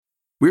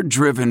We're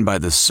driven by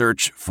the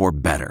search for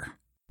better.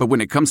 But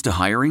when it comes to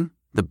hiring,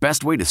 the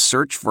best way to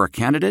search for a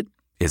candidate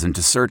isn't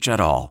to search at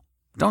all.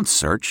 Don't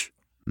search.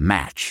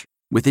 Match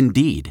with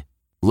Indeed.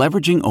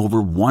 Leveraging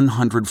over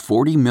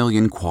 140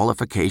 million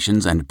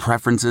qualifications and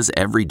preferences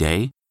every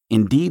day,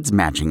 Indeed's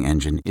matching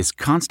engine is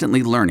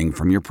constantly learning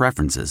from your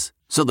preferences.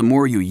 So the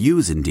more you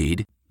use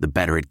Indeed, the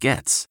better it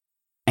gets.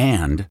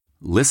 And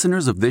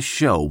listeners of this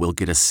show will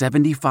get a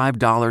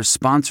 $75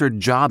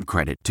 sponsored job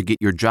credit to get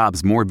your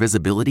jobs more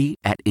visibility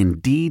at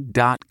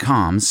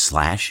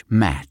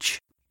Indeed.com/match.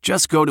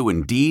 Just go to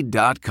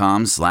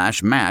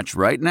Indeed.com/match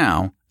right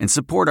now and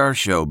support our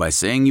show by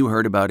saying you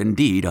heard about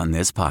Indeed on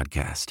this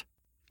podcast.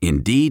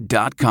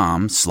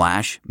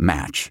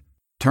 Indeed.com/match.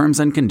 Terms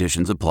and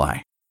conditions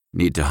apply.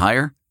 Need to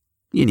hire?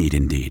 You need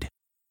Indeed.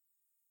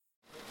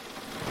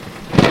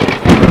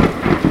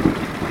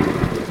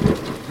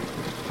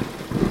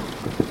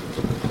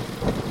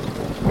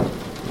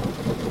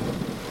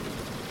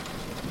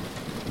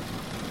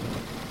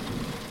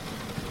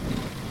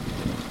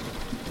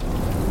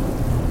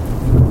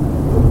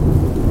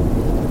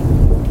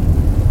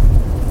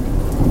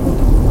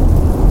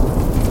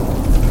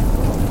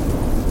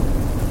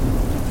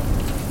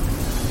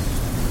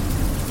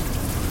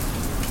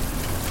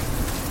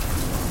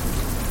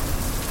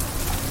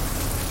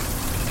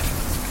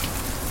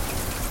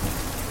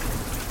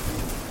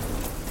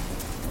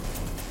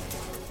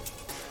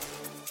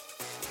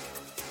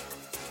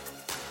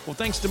 Well,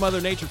 thanks to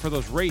Mother Nature for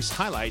those race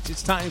highlights.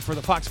 It's time for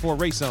the Fox 4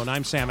 Race Zone.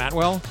 I'm Sam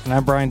Atwell. And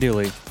I'm Brian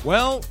Dooley.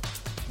 Well,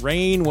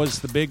 rain was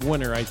the big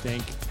winner, I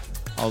think,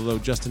 although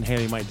Justin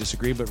Haley might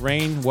disagree. But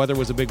weather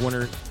was a big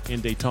winner in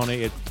Daytona.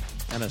 It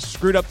kind of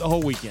screwed up the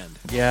whole weekend.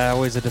 Yeah,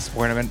 always a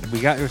disappointment. We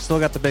still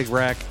got the big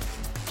wreck.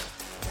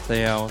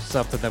 So,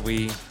 something that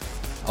we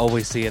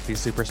always see at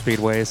these super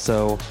speedways.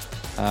 So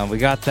we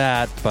got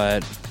that.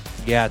 But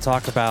yeah,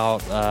 talk about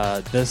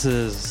this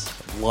is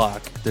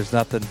luck. There's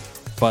nothing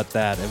but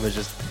that. It was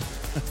just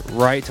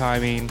right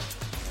timing.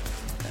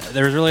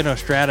 There was really no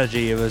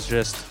strategy. It was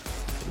just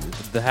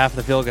the half of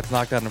the field gets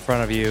knocked out in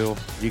front of you,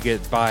 you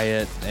get by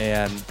it,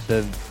 and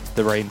then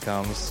the rain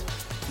comes.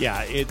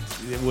 Yeah, it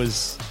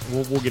was.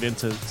 We'll get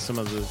into some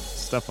of the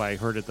stuff I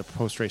heard at the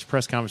post-race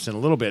press conference in a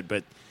little bit,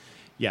 but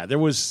yeah, there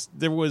was.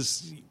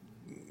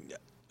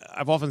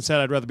 I've often said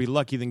I'd rather be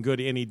lucky than good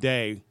any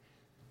day.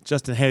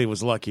 Justin Haley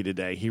was lucky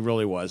today. He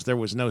really was. There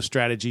was no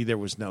strategy. There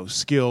was no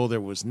skill. There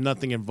was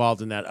nothing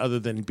involved in that other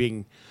than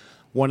being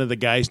one of the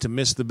guys to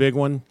miss the big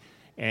one.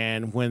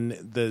 And when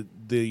the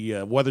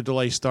weather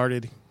delay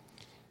started,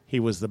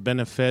 he was the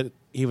benefit.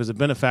 He was a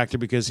benefactor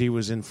because he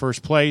was in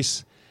first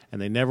place,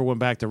 and they never went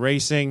back to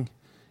racing.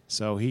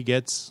 So he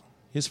gets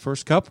his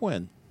first Cup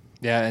win.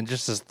 Yeah, and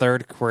just his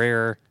third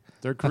career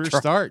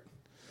start.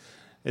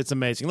 It's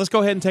amazing. Let's go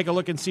ahead and take a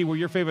look and see where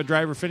your favorite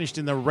driver finished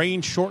in the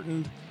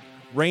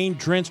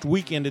rain-drenched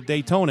weekend at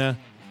Daytona.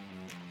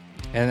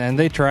 And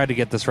they tried to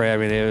get this right. I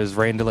mean, it was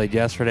rain delayed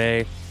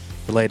yesterday,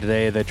 delayed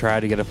today. They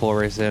tried to get a full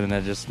race in,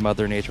 and just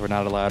Mother Nature would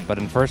not allow it. But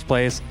in first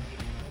place,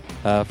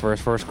 for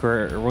his first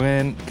career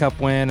Cup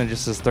win, and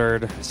just his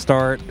third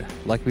start,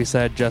 like we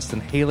said, Justin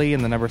Haley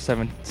in the number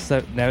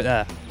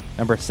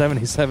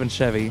 77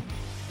 Chevy.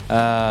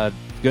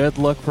 Good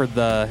look for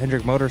the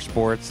Hendrick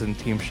Motorsports and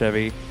Team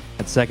Chevy.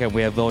 At second,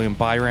 we have William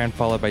Byron,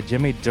 followed by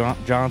Jimmy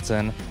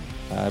Johnson.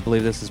 I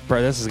believe this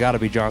has got to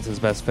be Johnson's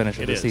best finish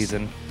of the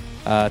season.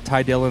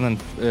 Ty Dillon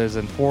is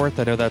in fourth.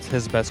 I know that's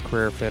his best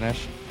career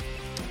finish.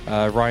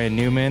 Ryan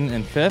Newman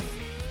in fifth.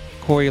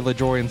 Corey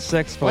LaJoie in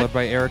sixth, followed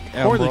by Eric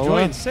Almirola. Corey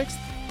LaJoie in sixth?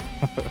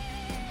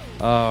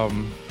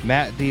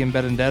 Matt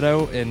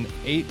D'Benedetto in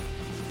eighth.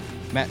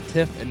 Matt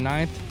Tiff in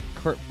ninth.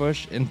 Kurt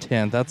Busch in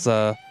 10th. That's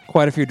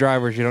quite a few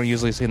drivers you don't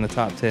usually see in the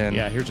top 10.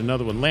 Yeah, here's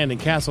another one. Landon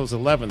Castle's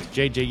 11th.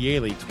 J.J.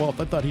 Yaley, 12th.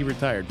 I thought he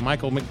retired.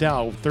 Michael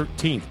McDowell,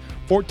 13th.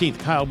 14th,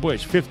 Kyle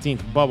Busch.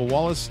 15th, Bubba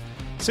Wallace.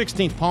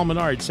 16th, Paul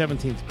Menard.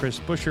 17th, Chris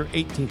Buescher.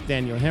 18th,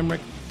 Daniel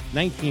Hemrick.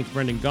 19th,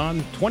 Brendan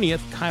Gaughan.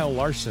 20th, Kyle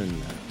Larson.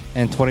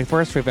 And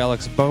 21st, we have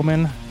Alex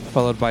Bowman,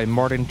 followed by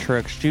Martin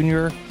Truex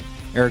Jr.,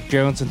 Eric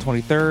Jones in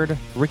 23rd,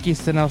 Ricky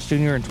Stenhouse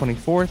Jr. in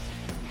 24th.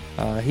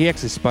 He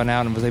actually spun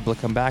out and was able to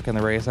come back in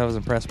the race. I was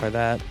impressed by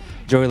that.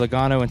 Joey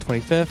Logano in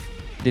 25th.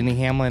 Denny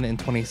Hamlin in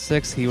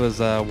 26th. He was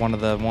one of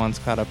the ones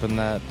caught up in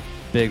that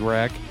big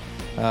wreck.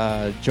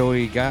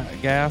 Joey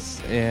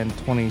Gass in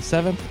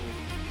 27th.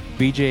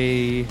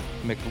 BJ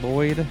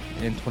McLeod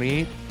in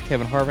 28th.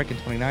 Kevin Harvick in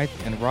 29th.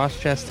 And Ross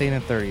Chastain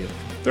in 30th.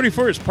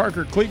 31st,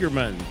 Parker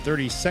Kligerman.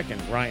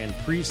 32nd, Ryan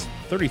Preece.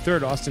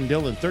 33rd, Austin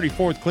Dillon.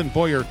 34th, Clint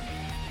Bowyer.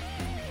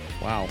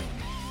 Wow.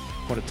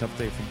 What a tough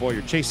day for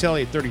Bowyer. Chase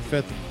Elliott,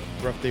 35th.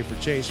 Rough day for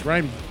Chase.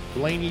 Ryan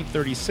Blaney,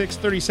 36th.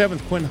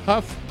 37th, Quinn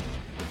Huff.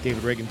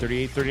 David Reagan,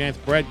 38th.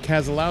 39th, Brad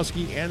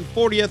Keselowski. And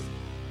 40th.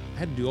 I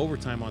had to do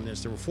overtime on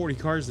this. There were 40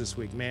 cars this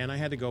week, man. I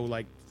had to go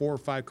like 4 or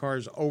 5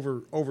 cars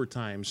over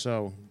overtime.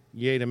 So,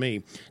 yay to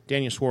me.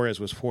 Daniel Suarez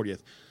was 40th.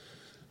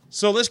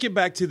 So, let's get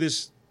back to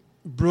this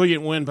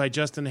brilliant win by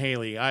Justin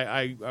Haley.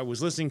 I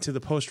was listening to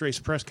the post-race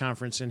press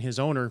conference, and his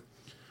owner,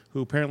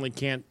 who apparently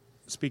can't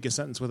speak a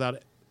sentence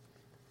without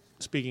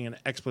speaking an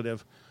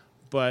expletive,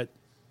 but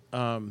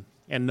and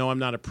no, I'm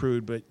not a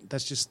prude, but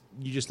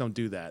you just don't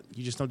do that.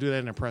 You just don't do that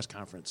in a press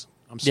conference.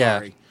 I'm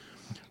sorry.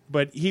 Yeah.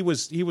 But he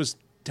was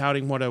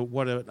touting what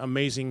an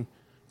amazing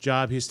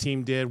job his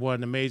team did, what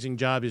an amazing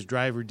job his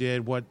driver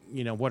did, what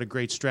a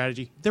great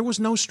strategy. There was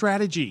no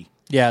strategy.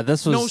 Yeah,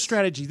 this was no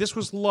strategy. This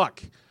was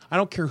luck. I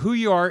don't care who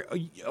you are.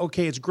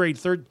 Okay, it's great.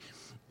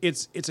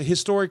 It's a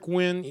historic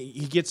win.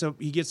 He gets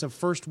a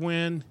first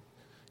win,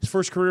 his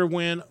first career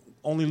win,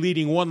 only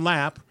leading one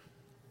lap.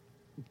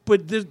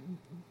 But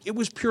it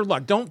was pure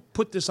luck. Don't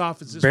put this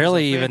off as this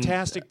barely was a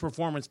fantastic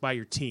performance by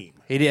your team.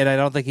 He did. I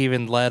don't think he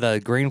even led a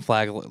green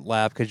flag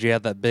lap because you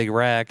had that big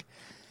wreck.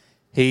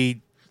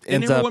 He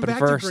ends up in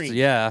first.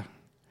 Yeah.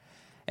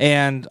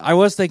 And I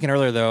was thinking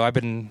earlier, though, I've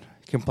been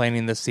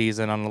complaining this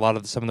season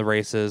on some of the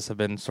races have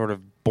been sort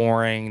of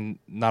boring,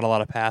 not a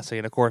lot of passing.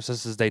 And, of course,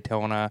 this is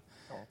Daytona,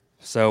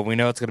 so we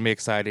know it's going to be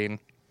exciting.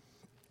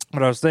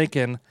 But I was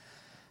thinking,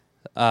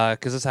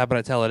 because this happened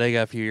at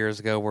Talladega a few years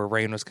ago where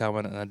rain was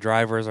coming and the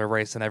drivers are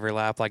racing every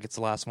lap like it's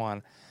the last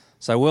one.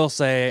 So I will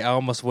say I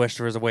almost wish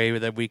there was a way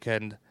that we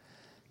could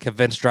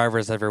convince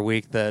drivers every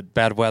week that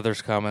bad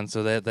weather's coming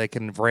so that they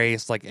can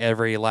race like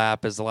every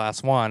lap is the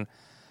last one,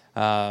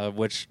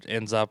 which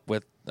ends up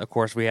with, of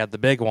course, we had the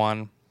big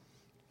one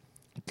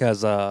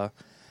because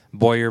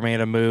Boyer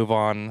made a move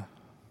on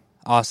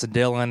Austin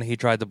Dillon. He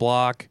tried to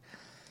block,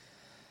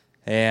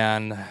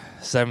 and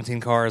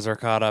 17 cars are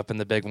caught up in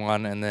the big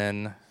one, and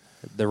then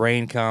the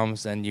rain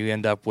comes, and you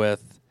end up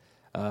with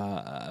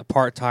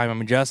part-time. I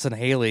mean, Justin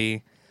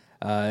Haley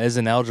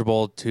isn't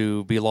eligible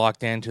to be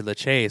locked into the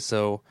chase,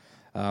 so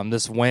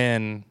this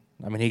win,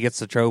 I mean, he gets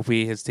the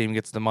trophy, his team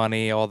gets the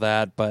money, all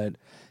that, but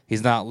he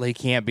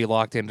can't be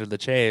locked into the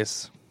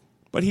chase.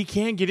 But he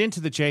can get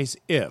into the chase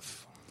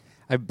if.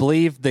 I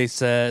believe they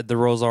said the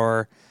rules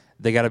are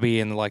they got to be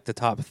in like the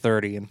top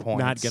 30 in points.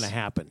 Not going to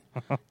happen.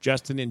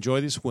 Justin,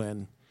 enjoy this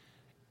win.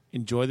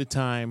 Enjoy the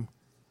time.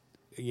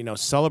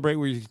 Celebrate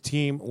with your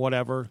team,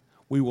 whatever.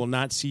 We will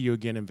not see you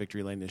again in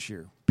Victory Lane this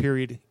year.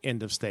 Period.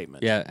 End of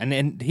statement. Yeah,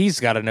 and he's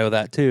got to know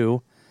that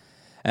too.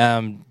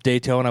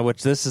 Daytona,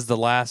 which this is the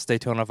last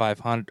Daytona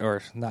 500,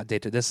 or not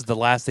Daytona, this is the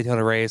last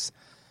Daytona race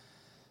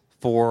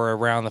for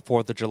around the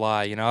 4th of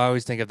July. I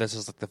always think of this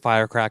as like the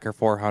Firecracker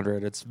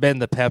 400. It's been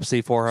the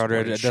Pepsi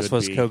 400. This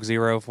was Coke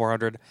Zero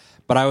 400.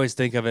 But I always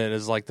think of it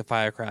as like the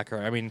Firecracker.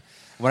 I mean,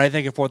 when I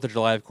think of 4th of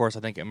July, of course,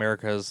 I think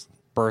America's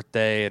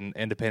birthday and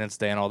Independence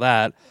Day and all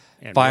that.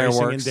 And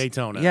fireworks in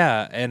Daytona.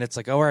 Yeah, and it's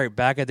like, all right,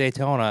 back at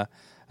Daytona.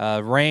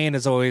 Rain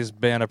has always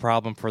been a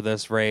problem for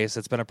this race.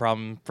 It's been a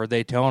problem for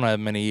Daytona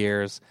many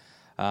years.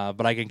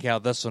 But I can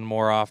count this one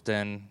more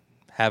often,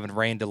 having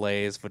rain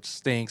delays, which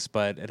stinks,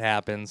 but it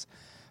happens.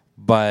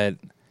 But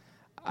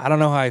I don't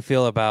know how I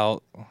feel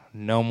about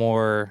no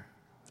more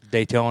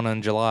Daytona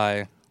in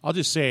July. I'll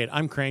just say it.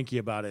 I'm cranky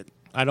about it.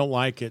 I don't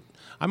like it.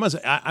 I'm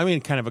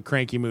in kind of a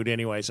cranky mood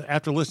anyways.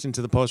 After listening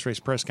to the post-race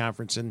press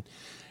conference and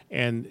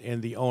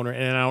the owner,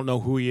 and I don't know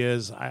who he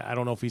is. I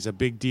don't know if he's a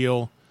big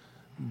deal,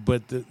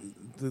 but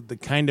the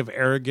kind of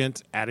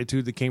arrogant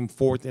attitude that came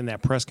forth in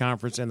that press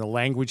conference and the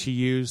language he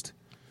used,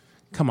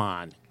 come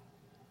on.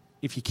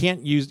 If you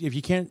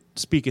can't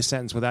speak a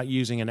sentence without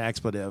using an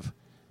expletive,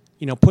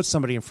 put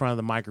somebody in front of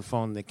the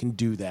microphone that can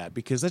do that,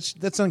 because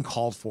that's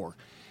uncalled for.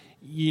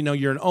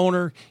 You're an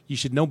owner. You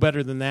should know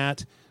better than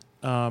that.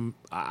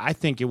 I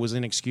think it was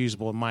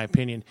inexcusable in my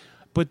opinion.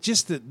 But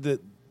just the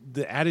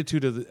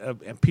attitude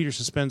of Peter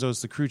Suspenzo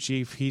as the crew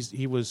chief.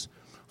 He was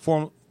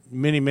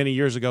many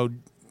years ago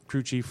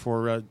crew chief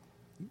for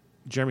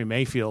Jeremy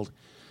Mayfield.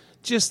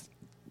 Just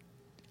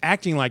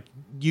acting like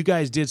you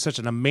guys did such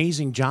an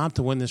amazing job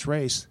to win this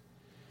race.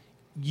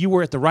 You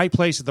were at the right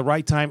place at the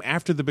right time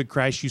after the big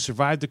crash. You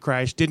survived the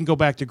crash, didn't go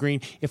back to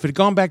green. If it had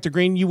gone back to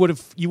green, you would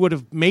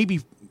have maybe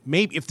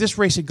if this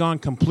race had gone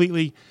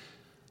completely,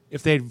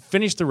 if they had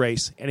finished the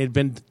race and it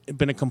had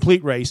been a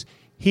complete race,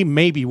 he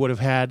maybe would have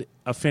had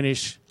a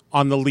finish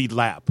on the lead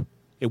lap.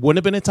 It wouldn't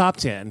have been a top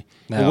 10.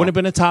 No. It wouldn't have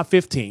been a top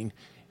 15.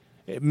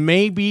 It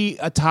may be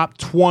a top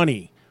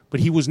 20, but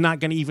he was not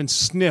going to even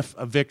sniff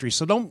a victory.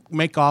 So don't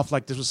make off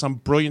like this was some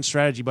brilliant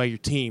strategy by your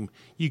team.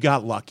 You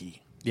got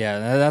lucky.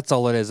 Yeah, that's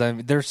all it is. I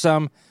mean, there's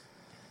some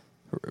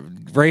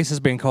races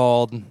being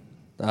called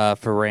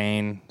for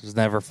rain. It's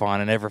never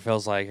fun. It never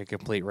feels like a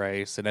complete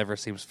race. It never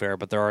seems fair.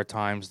 But there are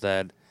times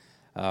that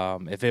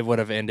if it would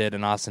have ended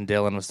and Austin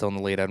Dillon was still in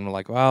the lead, I'd be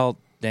like, well,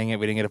 dang it,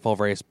 we didn't get a full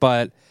race.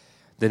 But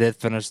they did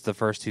finish the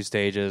first two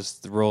stages.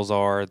 The rules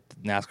are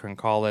NASCAR can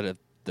call it. If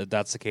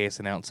that's the case,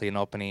 and I don't see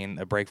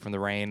a break from the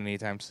rain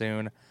anytime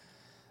soon.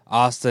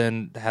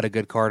 Austin had a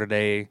good car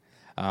today.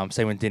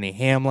 Same with Denny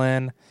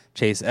Hamlin,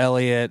 Chase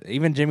Elliott,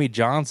 even Jimmy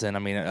Johnson. I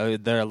mean,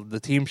 the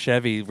Team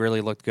Chevy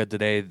really looked good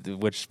today,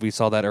 which we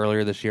saw that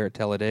earlier this year at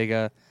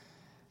Talladega.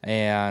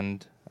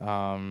 And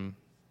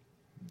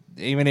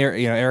even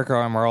Eric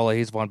Almirola,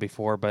 he's won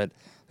before, but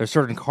there's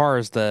certain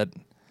cars that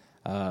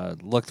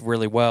looked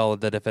really well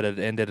that if it had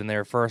ended in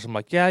there first, I'm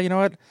like, yeah, you know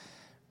what?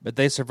 But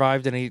they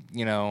survived, and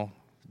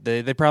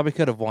they probably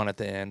could have won at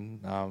the end.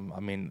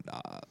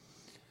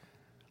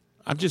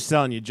 I'm just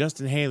telling you,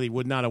 Justin Haley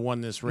would not have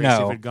won this race if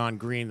it had gone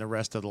green the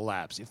rest of the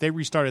laps. If they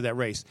restarted that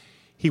race,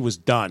 he was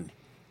done.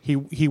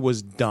 He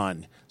was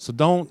done. So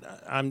don't.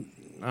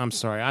 I'm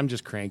sorry. I'm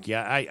just cranky.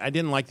 I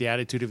didn't like the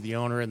attitude of the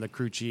owner and the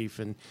crew chief,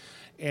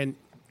 and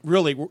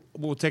really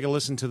we'll take a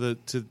listen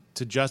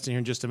to Justin here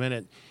in just a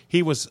minute.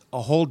 He was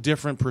a whole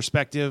different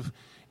perspective,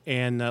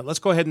 and let's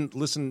go ahead and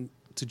listen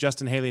to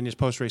Justin Haley in his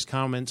post-race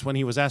comments when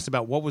he was asked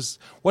about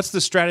what's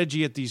the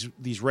strategy at these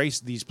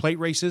plate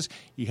races.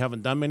 You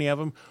haven't done many of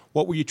them.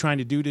 What were you trying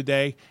to do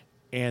today?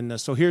 And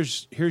so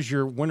here's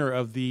your winner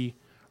of the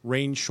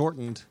rain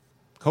shortened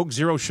Coke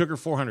Zero Sugar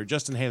 400.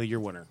 Justin Haley, your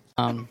winner.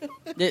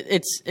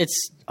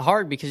 It's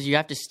hard because you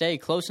have to stay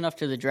close enough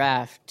to the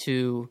draft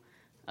to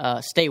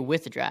stay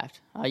with the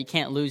draft. You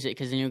can't lose it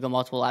because then you'll go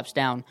multiple laps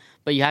down.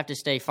 But you have to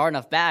stay far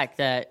enough back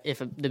that if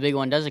the big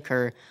one does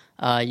occur,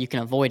 you can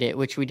avoid it,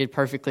 which we did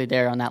perfectly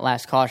there on that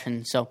last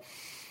caution. So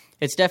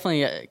it's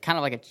definitely kind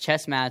of like a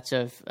chess match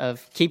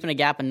of keeping a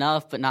gap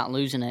enough but not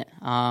losing it.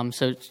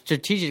 So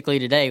strategically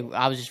today,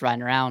 I was just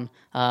riding around,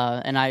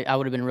 and I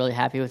would have been really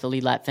happy with a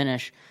lead lap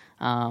finish.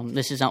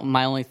 This is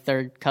my only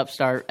third Cup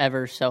start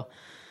ever, so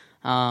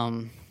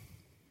there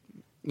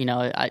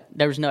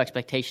was no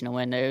expectation to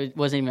win. It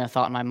wasn't even a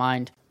thought in my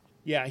mind.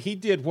 Yeah, he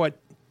did what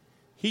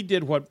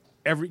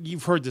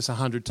you've heard this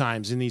 100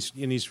 times in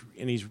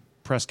these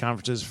press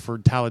conferences for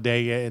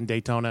Talladega and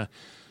Daytona.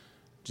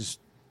 Just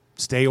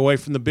stay away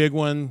from the big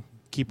one,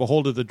 keep a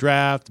hold of the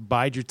draft,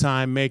 bide your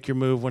time, make your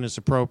move when it's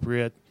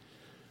appropriate.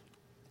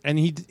 And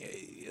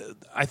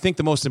I think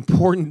the most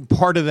important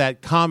part of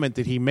that comment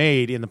that he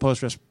made in the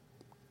post-race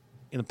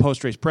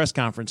press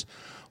conference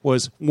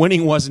was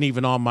winning wasn't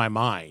even on my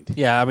mind.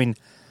 Yeah, I mean,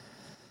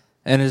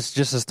 and it's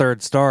just his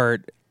third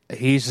start.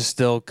 He's just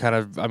still kind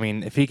of, I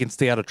mean, if he can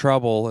stay out of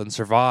trouble and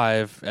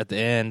survive at the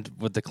end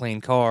with the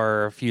clean car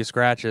or a few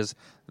scratches,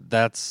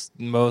 that's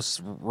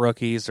most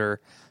rookies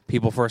or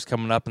people first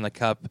coming up in the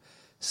Cup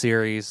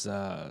Series,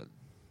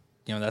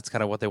 that's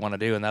kind of what they want to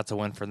do, and that's a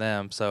win for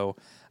them. So,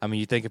 I mean,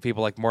 you think of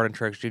people like Martin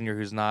Truex Jr.,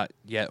 who's not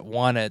yet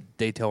won at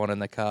Daytona in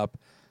the Cup,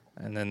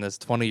 and then this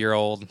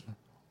 20-year-old,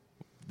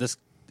 this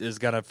is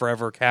going to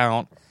forever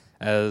count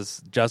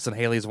as Justin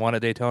Haley's won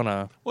at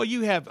Daytona. Well,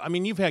 you've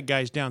had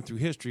guys down through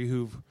history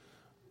who've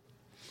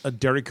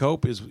Derek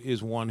Cope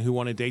is one who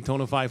won a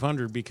Daytona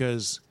 500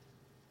 because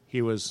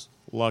he was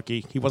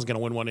lucky. He wasn't going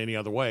to win one any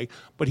other way,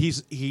 but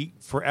he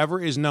forever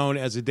is known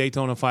as a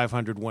Daytona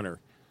 500 winner.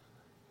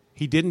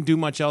 He didn't do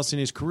much else in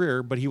his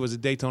career, but he was a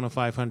Daytona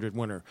 500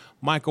 winner.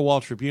 Michael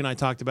Waltrip, you and I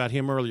talked about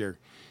him earlier.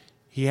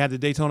 He had the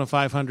Daytona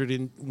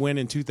 500 win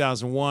in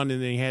 2001, and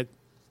then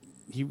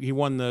he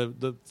won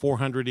the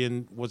 400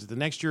 in, was it the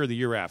next year or the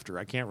year after?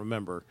 I can't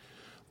remember.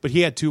 But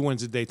he had 2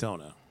 wins at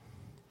Daytona.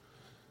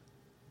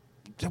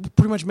 That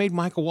pretty much made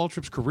Michael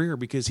Waltrip's career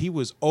because he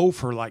was 0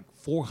 for like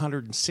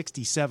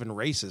 467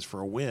 races for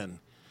a win.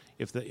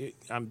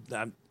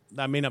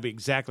 I may not be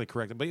exactly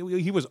correct, but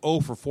he was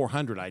 0 for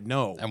 400, I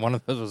know. And one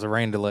of those was a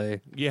rain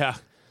delay. Yeah.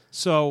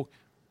 So,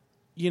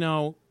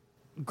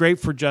 great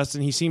for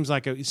Justin. He seems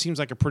like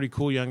a pretty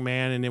cool young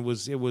man, and it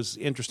was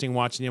interesting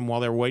watching him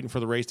while they were waiting for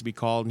the race to be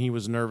called, and he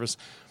was nervous.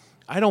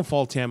 I don't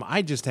fault him.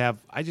 I just have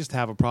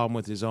a problem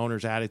with his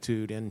owner's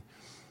attitude, and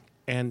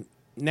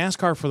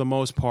NASCAR for the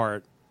most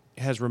part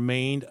has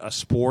remained a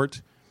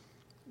sport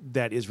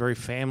that is very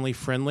family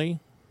friendly.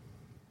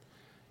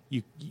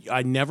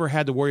 I never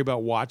had to worry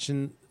about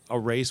watching a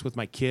race with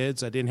my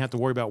kids. I didn't have to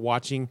worry about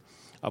watching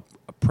a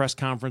press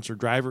conference or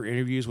driver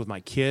interviews with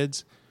my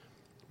kids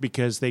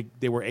because they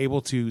were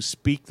able to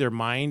speak their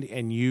mind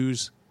and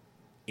use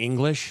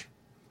English.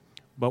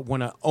 But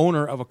when an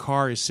owner of a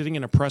car is sitting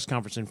in a press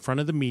conference in front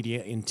of the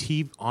media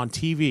on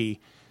TV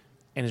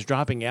and is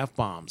dropping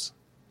F-bombs,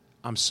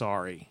 I'm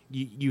sorry.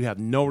 You have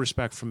no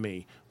respect for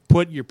me.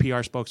 Put your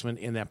PR spokesman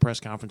in that press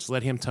conference.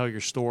 Let him tell your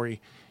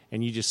story,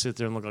 and you just sit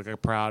there and look like a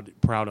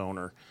proud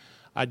owner.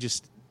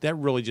 That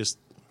really just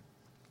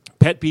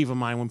pet peeve of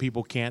mine when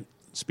people can't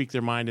speak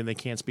their mind and they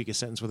can't speak a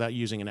sentence without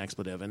using an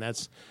expletive. And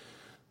that's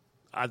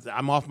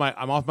I'm off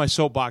my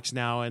soapbox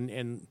now,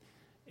 and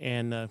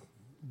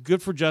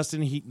good for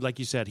Justin. He, like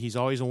you said, he's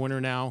always a winner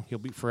now.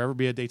 He'll forever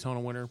be a Daytona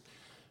winner.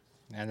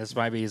 And this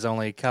might be his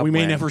only Cup We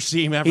may win. never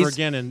see him ever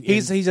again.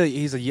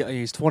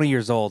 He's 20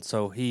 years old,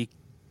 so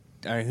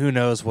who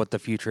knows what the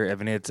future. I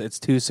mean, it's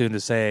too soon to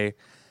say.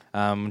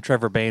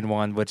 Trevor Bayne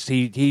won, which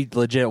he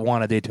legit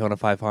won a Daytona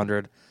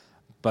 500,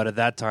 but at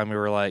that time we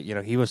were like,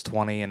 he was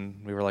 20,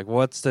 and we were like,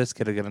 what's this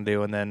kid going to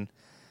do? And then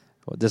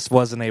just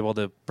wasn't able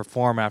to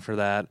perform after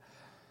that.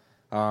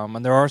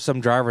 And there are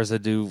some drivers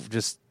that do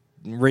just.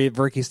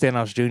 Ricky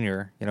Stenhouse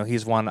Jr.,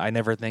 he's one I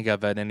never think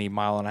of at any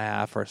mile and a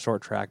half or a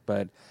short track,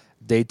 but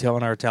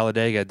Daytona or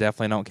Talladega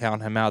definitely don't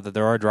count him out, that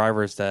there are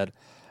drivers that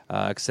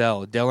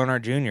excel. Dale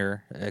Earnhardt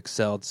Jr.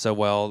 excelled so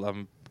well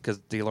because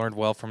he learned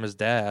well from his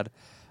dad,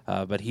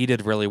 but he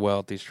did really well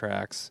at these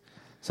tracks.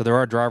 So there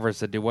are drivers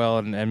that do well,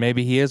 and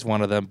maybe he is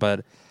one of them,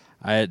 but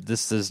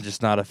this is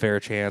just not a fair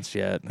chance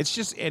yet.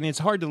 It's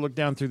hard to look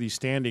down through these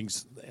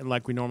standings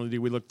like we normally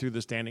do. We look through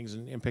the standings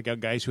and pick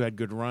out guys who had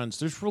good runs.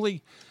 There's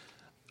really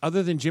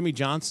other than Jimmy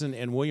Johnson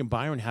and William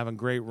Byron having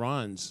great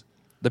runs,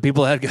 The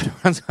people that had good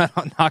runs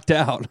got knocked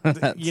out. Corey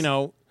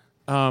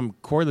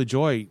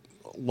LaJoie,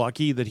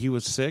 lucky that he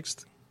was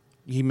sixth.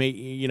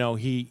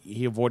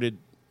 He avoided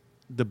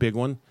the big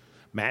one.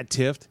 Matt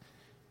Tifft,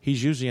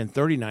 he's usually in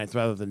 39th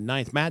rather than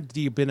 9th. Matt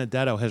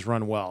DiBenedetto has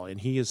run well, and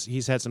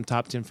he's had some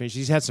top 10 finishes.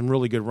 He's had some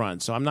really good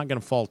runs, so I'm not going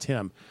to fault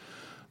him.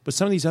 But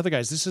some of these other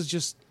guys, it's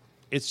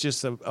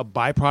just a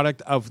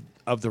byproduct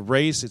of the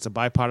race. It's a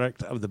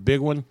byproduct of the big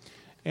one,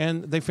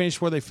 and they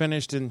finished where they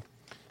finished, and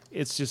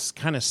it's just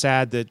kind of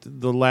sad that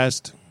the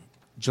last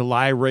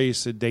July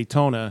race at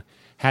Daytona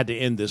had to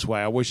end this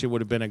way. I wish it would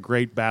have been a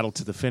great battle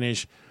to the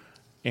finish,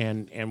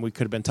 and we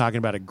could have been talking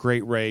about a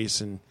great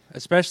race. And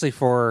especially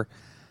for,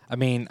 I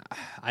mean,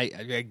 I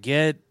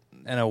get,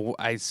 and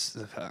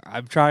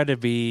I'm trying to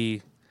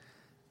be.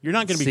 You're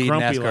not going to be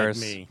grumpy like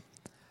me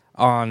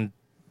on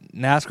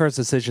NASCAR's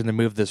decision to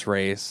move this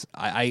race.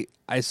 I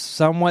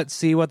somewhat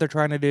see what they're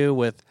trying to do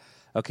with,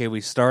 okay,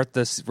 we start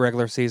this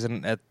regular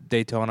season at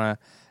Daytona,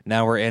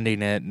 now we're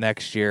ending it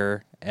next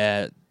year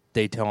at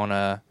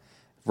Daytona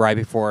right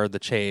before the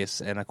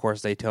chase. And, of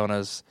course,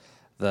 Daytona's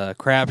the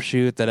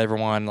crapshoot that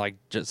everyone, like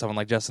someone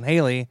like Justin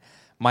Haley,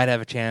 might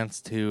have a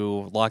chance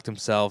to lock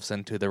themselves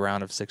into the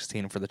round of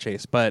 16 for the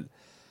chase. But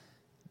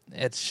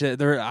I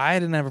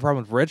didn't have a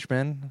problem with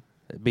Richmond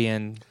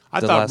being. I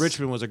thought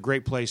Richmond was a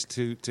great place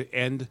to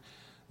end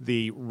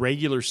the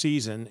regular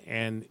season,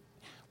 and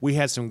we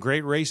had some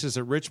great races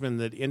at Richmond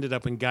that ended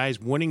up in guys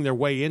winning their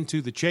way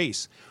into the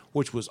chase,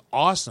 which was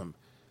awesome.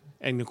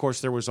 And of course,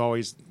 there was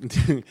always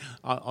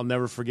I'll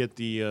never forget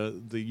the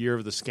year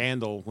of the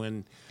scandal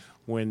when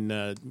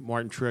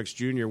Martin Truex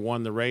Jr.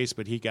 won the race,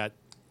 but he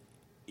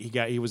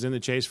was in the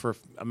chase for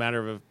a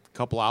matter of a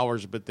couple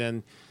hours, but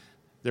then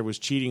there was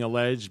cheating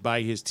alleged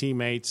by his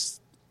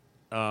teammates.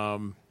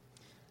 And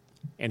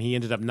he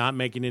ended up not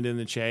making it in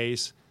the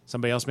chase.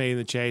 Somebody else made it in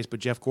the chase, but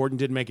Jeff Gordon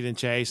didn't make it in the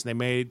chase, and they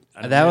made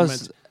an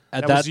amendment.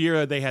 That was the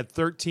year they had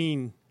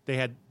 13.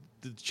 The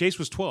chase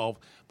was 12,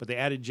 but they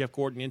added Jeff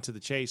Gordon into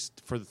the chase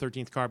for the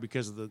 13th car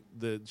because of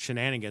the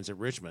shenanigans at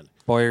Richmond.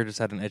 Bowyer just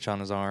had an itch on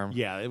his arm.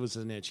 Yeah, it was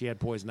an itch. He had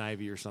poison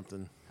ivy or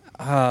something.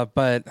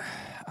 But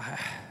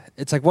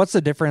it's like, what's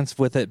the difference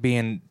with it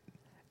being,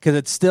 because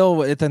it's still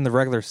within the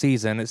regular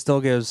season. It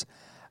still gives,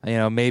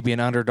 maybe an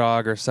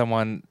underdog or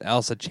someone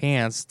else a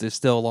chance to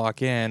still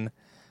lock in.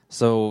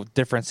 So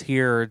difference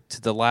here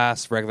to the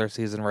last regular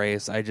season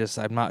race,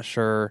 I'm not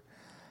sure.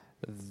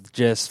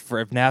 Just for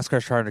if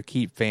NASCAR's trying to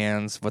keep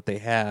fans what they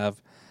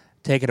have,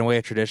 taking away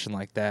a tradition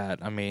like that.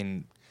 I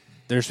mean,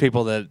 there's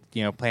people that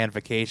plan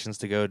vacations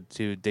to go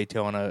to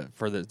Daytona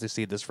to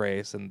see this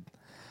race, and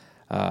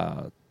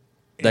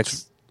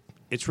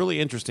it's really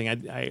interesting.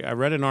 I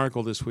read an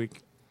article this week,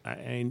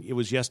 and it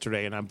was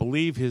yesterday, and I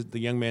believe the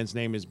young man's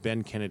name is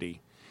Ben Kennedy.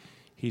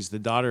 He's the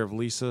daughter of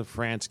Lisa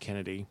France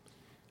Kennedy.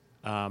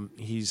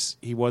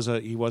 He was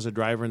a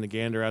driver in the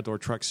Gander Outdoor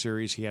Truck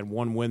Series. He had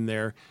one win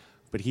there.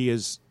 But he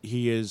is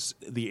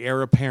the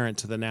heir apparent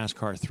to the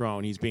NASCAR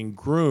throne. He's being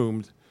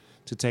groomed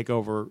to take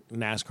over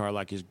NASCAR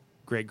like his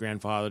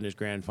great-grandfather and his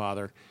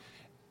grandfather.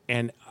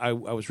 And I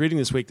was reading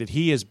this week that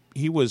he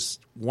was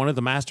one of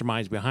the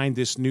masterminds behind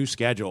this new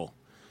schedule.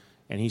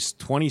 And he's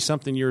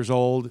 20-something years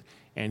old,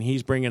 and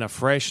he's bringing a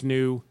fresh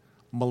new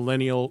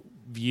millennial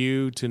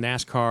view to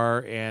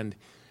NASCAR, and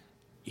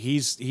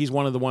he's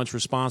one of the ones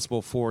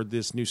responsible for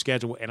this new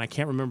schedule. And I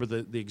can't remember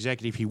the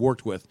executive he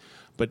worked with,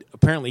 but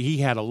apparently he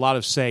had a lot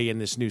of say in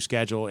this new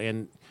schedule.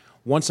 And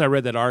once I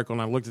read that article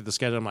and I looked at the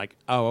schedule, I'm like,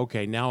 oh,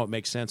 okay, now it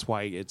makes sense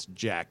why it's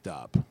jacked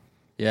up.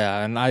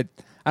 Yeah, and I don't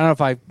know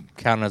if I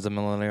count as a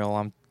millennial.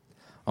 I'm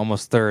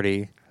almost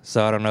 30,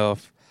 so I don't know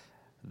if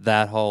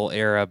that whole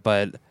era,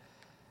 but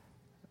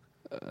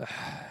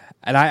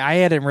and I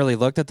hadn't really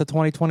looked at the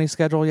 2020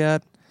 schedule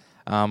yet.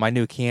 I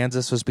knew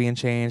Kansas was being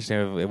changed.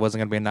 It wasn't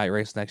going to be a night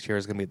race next year. It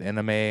was going to be the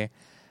NMA.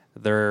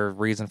 Their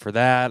reason for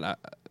that,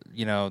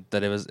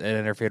 that it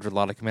interfered with a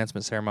lot of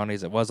commencement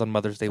ceremonies. It was on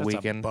Mother's Day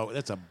weekend.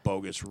 That's a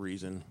bogus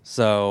reason.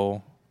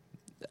 So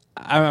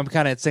I'm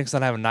kind of at sinks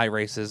not having night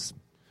races.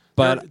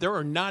 But there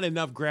are not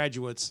enough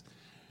graduates.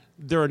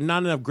 There are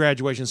not enough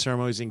graduation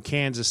ceremonies in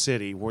Kansas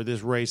City where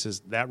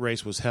that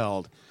race was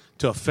held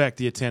to affect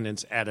the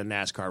attendance at a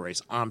NASCAR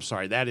race. I'm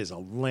sorry, that is a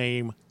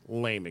lame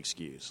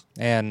excuse.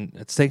 And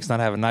it stinks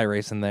not having a night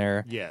race in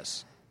there.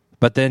 Yes.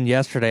 But then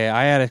yesterday,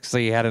 I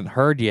actually hadn't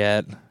heard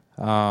yet,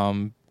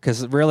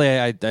 because really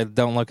I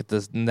don't look at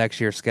this next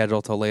year's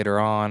schedule till later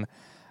on.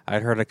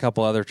 I'd heard a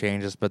couple other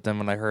changes, but then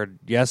when I heard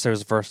yesterday was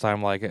the first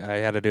time I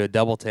had to do a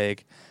double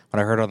take when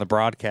I heard on the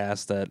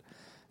broadcast that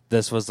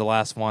this was the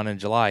last one in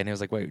July, and he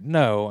was like, wait,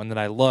 no. And then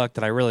I looked,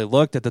 and I really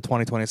looked at the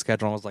 2020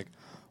 schedule and was like,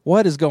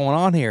 what is going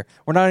on here?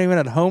 We're not even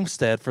at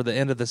Homestead for the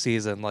end of the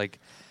season. Like,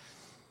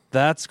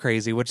 that's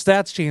crazy, which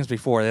that's changed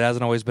before. It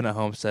hasn't always been at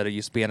Homestead. It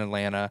used to be in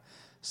Atlanta.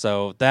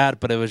 So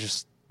but it was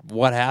just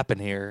what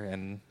happened here.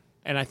 And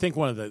I think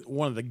one of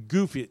the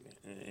goofy,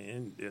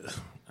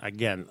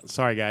 again,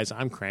 sorry guys,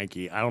 I'm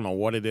cranky. I don't know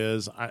what it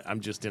is.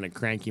 I'm just in a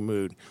cranky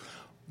mood.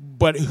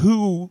 But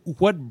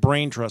what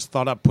brain trust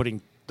thought up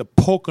putting the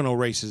Pocono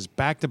races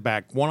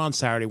back-to-back, one on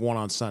Saturday, one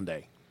on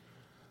Sunday.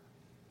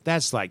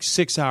 That's like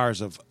 6 hours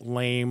of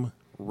lame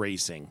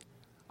racing.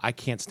 I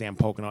can't stand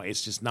Pocono.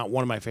 It's just not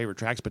one of my favorite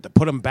tracks, but to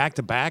put them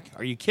back-to-back,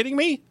 are you kidding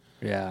me?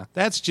 Yeah.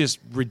 That's just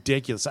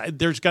ridiculous.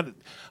 They're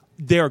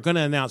going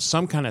to announce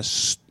some kind of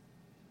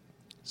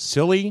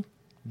silly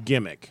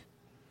gimmick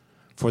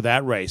for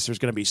that race. There's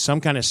going to be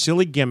some kind of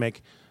silly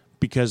gimmick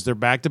because they're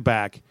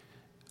back-to-back.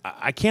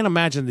 I can't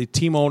imagine the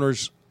team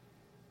owners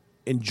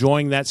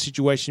enjoying that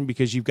situation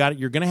because you're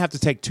going to have to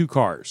take 2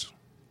 cars.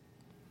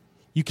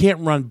 You can't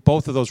run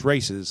both of those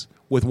races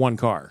with 1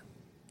 car.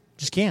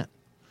 Just can't.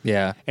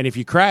 Yeah. And if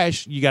you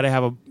crash, you got to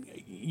have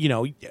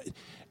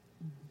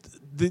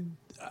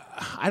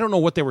I don't know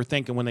what they were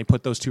thinking when they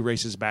put those 2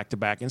 races back to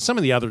back. And some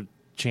of the other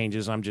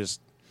changes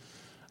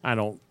I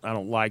don't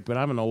like, but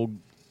I'm an old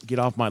get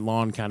off my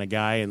lawn kind of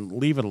guy and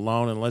leave it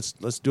alone and let's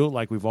do it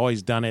like we've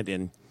always done it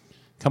and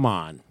come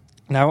on.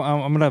 Now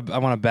I want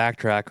to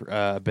backtrack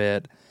a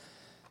bit.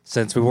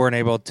 Since we weren't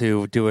able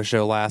to do a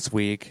show last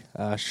week,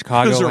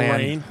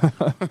 Chicagoland,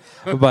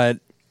 but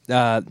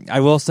I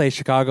will say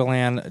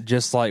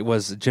Chicagoland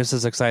was just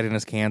as exciting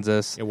as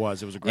Kansas. It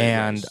was a great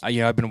race.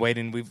 And I've been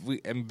waiting.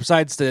 And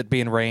besides it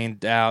being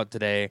rained out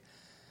today,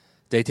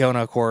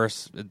 Daytona, of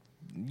course,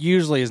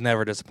 usually is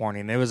never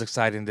disappointing. It was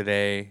exciting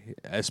today,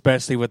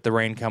 especially with the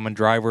rain coming.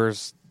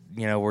 Drivers,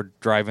 were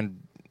driving,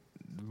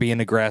 being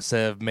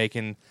aggressive,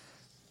 making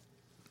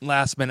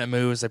last-minute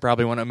moves they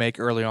probably wouldn't make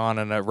early on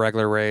in a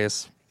regular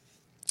race.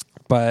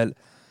 But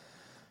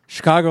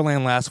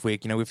Chicagoland last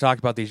week, we've talked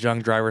about these young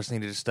drivers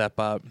needed to step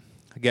up,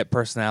 get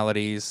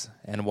personalities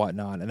and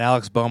whatnot. And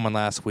Alex Bowman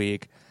last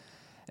week,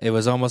 it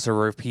was almost a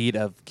repeat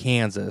of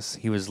Kansas.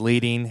 He was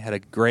leading, had a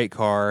great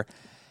car,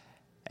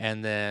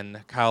 and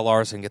then Kyle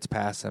Larson gets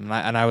past him.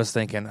 And I was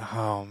thinking,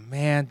 oh,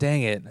 man,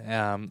 dang it.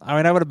 I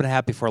would have been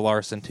happy for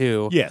Larson,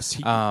 too. Yes,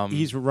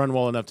 he's run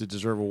well enough to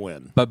deserve a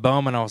win. But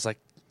Bowman, I was like,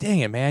 dang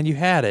it, man, you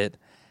had it.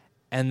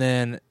 And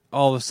then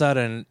all of a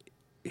sudden,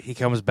 he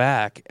comes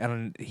back,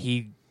 and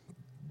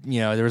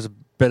there was a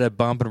bit of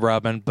bump and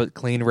rubbing, but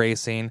clean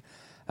racing.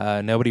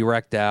 Nobody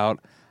wrecked out.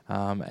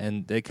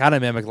 And it kind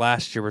of mimicked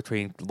last year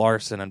between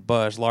Larson and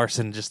Busch.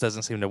 Larson just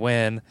doesn't seem to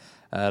win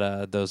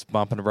at those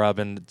bump and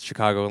rubbing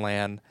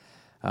Chicagoland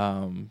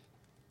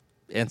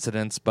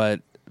incidents.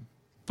 But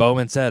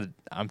Bowman said,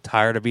 I'm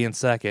tired of being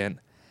second.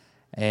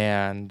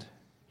 And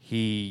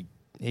he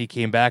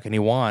came back and he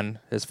won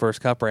his first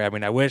Cup race. I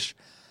mean, I wish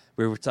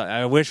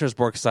it was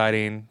more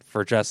exciting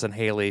for Justin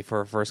Haley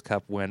for a first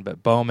Cup win,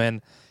 but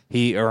Bowman,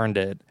 he earned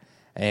it.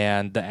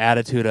 And the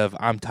attitude of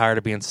I'm tired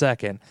of being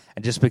second,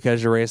 and just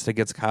because you raced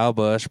against Kyle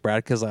Busch,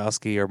 Brad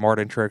Keselowski, or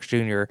Martin Truex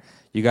Jr.,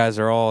 you guys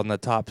are all in the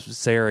top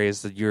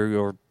series. That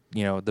you're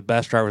the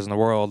best drivers in the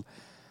world.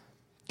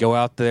 Go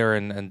out there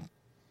and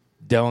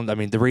don't. I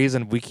mean, the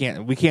reason we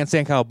can't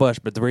stand Kyle Busch,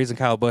 but the reason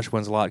Kyle Busch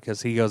wins a lot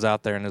because he goes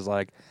out there and is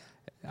like,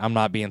 I'm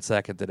not being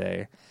second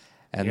today,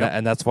 and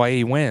and that's why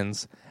he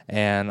wins.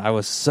 And I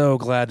was so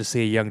glad to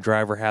see a young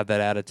driver have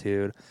that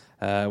attitude.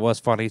 It was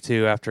funny,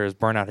 too, after his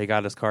burnout, he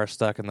got his car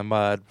stuck in the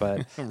mud.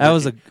 But that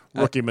was a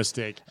rookie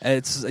mistake.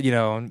 It's,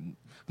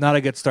 not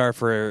a good start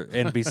for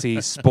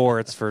NBC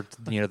Sports for,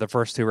 the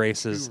first 2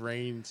 races. 2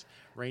 rains,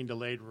 rain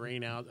delayed,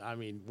 rain out. I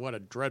mean, what a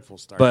dreadful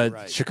start. But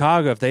right.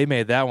 Chicago, if they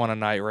made that one a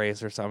night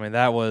race or something,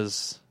 that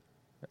was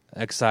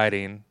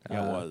exciting.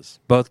 Yeah, it was.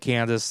 Both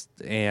Kansas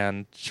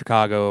and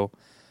Chicago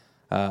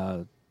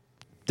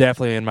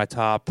definitely in my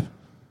top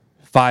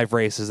 5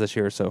 races this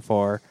year so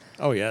far.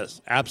 Oh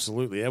yes,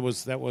 absolutely. That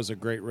was a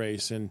great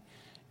race, and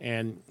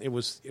it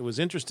was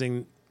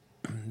interesting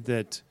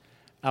that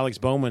Alex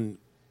Bowman,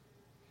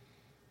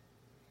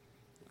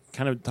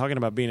 kind of talking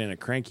about being in a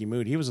cranky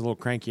mood. He was a little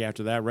cranky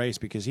after that race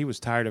because he was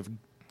tired of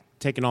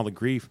taking all the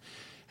grief,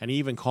 and he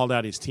even called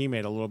out his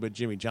teammate a little bit,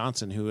 Jimmy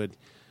Johnson, who had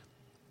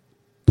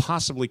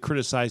possibly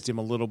criticized him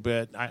a little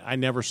bit. I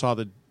never saw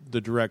the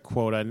direct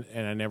quote, and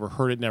I never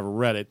heard it, never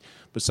read it,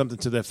 but something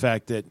to the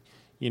effect that,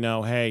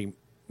 hey,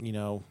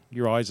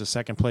 you're always a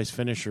second-place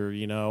finisher,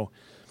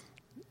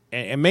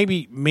 And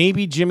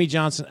maybe Jimmy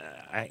Johnson,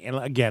 and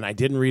again, I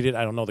didn't read it.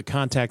 I don't know the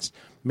context.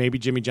 Maybe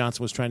Jimmy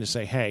Johnson was trying to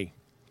say, hey,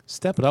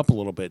 step it up a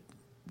little bit.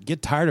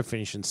 Get tired of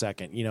finishing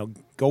second.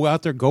 Go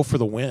out there, go for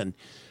the win.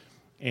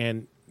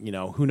 And,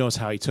 who knows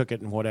how he took it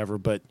and whatever.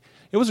 But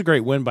it was a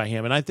great win by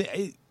him. And I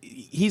think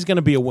he's going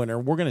to be a winner.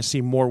 We're going to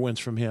see more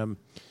wins from him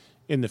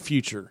in the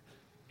future.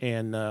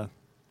 And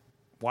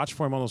watch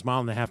for him on those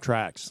 1.5 mile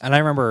tracks. And I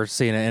remember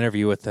seeing an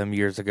interview with him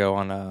years ago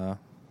on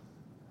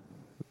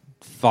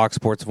Fox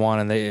Sports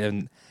 1,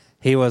 and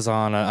he was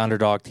on an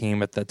underdog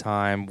team at the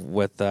time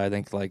with, I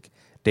think, like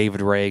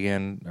David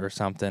Reagan or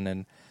something,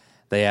 and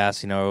they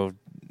asked, do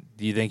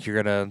you think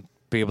you're going to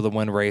be able to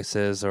win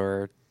races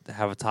or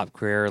have a top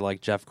career like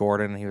Jeff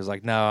Gordon? And he was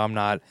like, no, I'm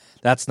not.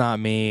 That's not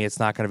me. It's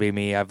not going to be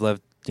me. I've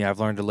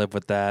learned to live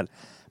with that.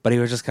 But he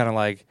was just kind of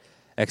like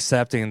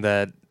accepting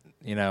that,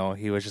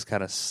 he was just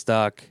kind of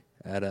stuck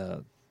at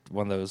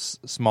one of those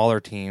smaller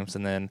teams,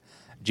 and then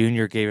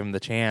Junior gave him the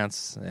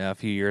chance a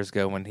few years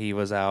ago when he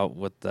was out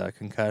with the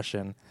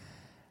concussion,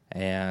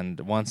 And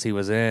once he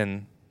was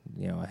in,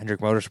 a Hendrick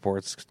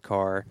Motorsports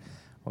car,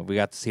 we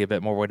got to see a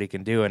bit more what he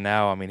can do. And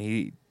now, I mean,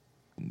 he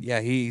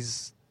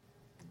has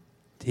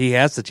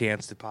the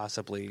chance to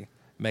possibly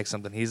make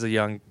something. He's a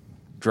young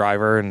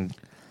driver, and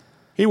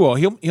he will.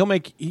 He'll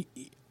make.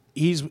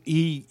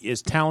 He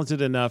is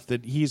talented enough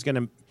that he's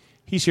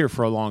here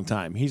for a long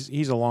time.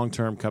 He's a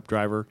long-term Cup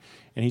driver,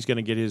 and he's going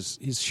to get his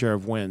share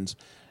of wins.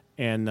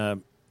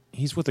 And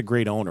he's with a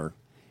great owner.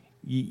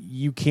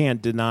 You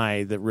can't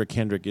deny that Rick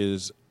Hendrick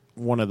is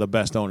one of the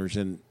best owners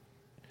in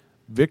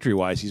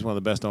victory-wise. He's one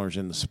of the best owners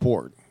in the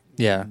sport.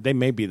 yeah, He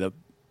may be the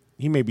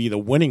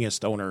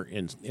winningest owner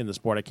in the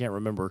sport. I can't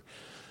remember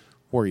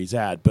where he's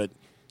at, but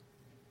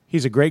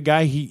he's a great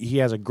guy. He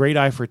has a great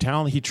eye for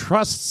talent. He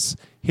trusts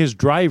his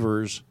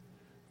drivers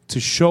to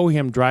show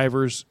him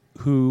drivers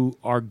who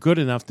are good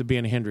enough to be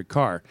in a Hendrick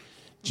car.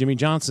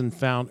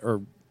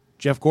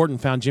 Jeff Gordon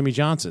found Jimmy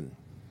Johnson.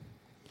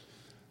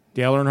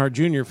 Dale Earnhardt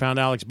Jr. found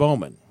Alex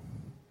Bowman.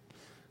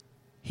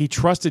 He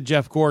trusted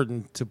Jeff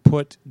Gordon to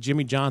put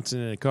Jimmy Johnson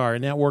in a car,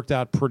 and that worked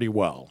out pretty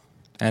well.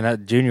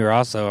 and Junior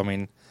also, I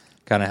mean,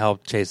 kind of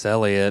helped Chase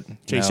Elliott.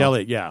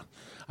 Elliott, yeah.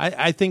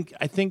 I think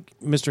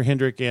Mr.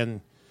 Hendrick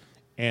and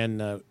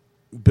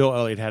Bill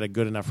Elliott had a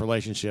good enough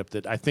relationship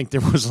that I think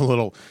there was a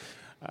little.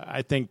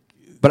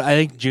 But I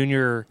think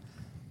Junior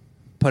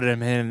put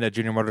him in a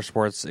Junior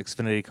Motorsports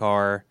Xfinity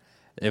car.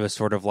 It was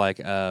sort of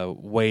like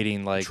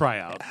waiting, like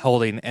tryout,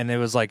 holding, and it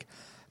was like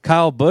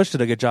Kyle Busch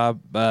did a good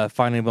job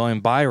finding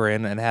William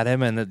Byron and had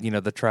him in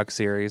the Truck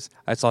Series.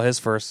 I saw his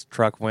first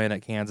truck win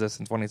at Kansas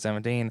in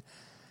 2017,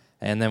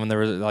 and then when there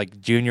was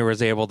like Junior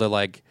was able to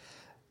like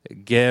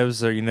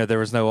Gibbs, or there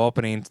was no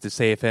opening to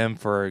save him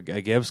for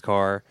a Gibbs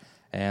car,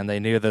 and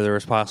they knew that there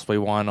was possibly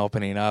one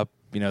opening up.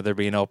 There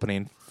being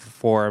opening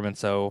for him, and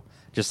so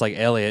just like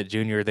Elliott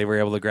Jr., they were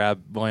able to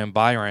grab William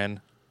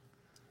Byron.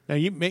 Now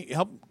you may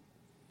help.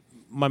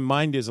 My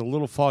mind is a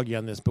little foggy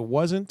on this, but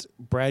wasn't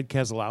Brad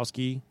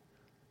Keselowski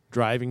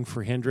driving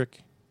for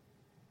Hendrick?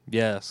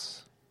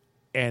 Yes.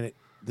 And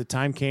the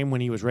time came when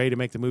he was ready to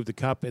make the move to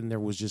Cup, and there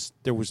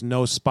was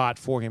no spot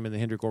for him in the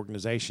Hendrick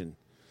organization.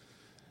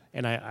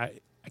 And I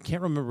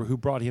can't remember who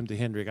brought him to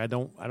Hendrick. I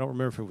don't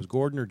remember if it was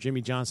Gordon or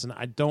Jimmy Johnson.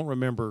 I don't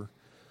remember.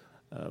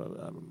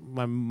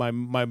 My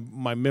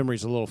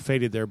memory's a little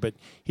faded there, but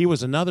he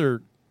was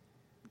another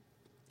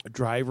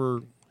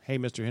driver. Hey,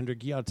 Mr.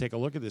 Hendrick, you ought to take a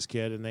look at this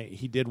kid, and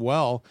he did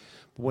well.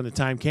 But when the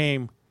time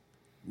came,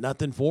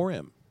 nothing for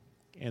him,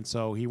 and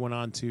so he went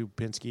on to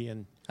Penske.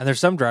 And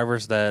there's some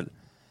drivers that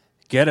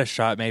get a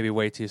shot maybe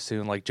way too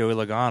soon, like Joey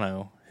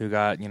Logano, who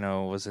got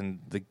was in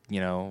the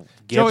Gibbs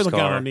Joey Logano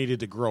car.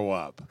 needed to grow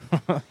up.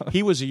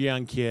 He was a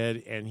young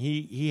kid, and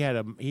he had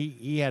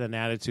an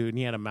attitude, and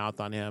he had a mouth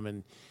on him,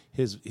 and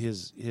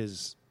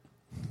his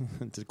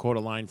to quote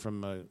a line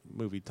from a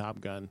movie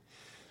Top Gun,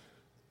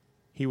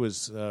 he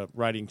was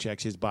writing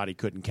checks his body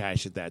couldn't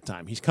cash at that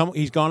time. He's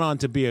gone on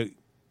to be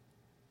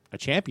a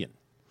champion,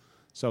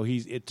 so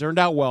it turned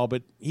out well,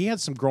 but he had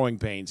some growing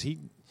pains. He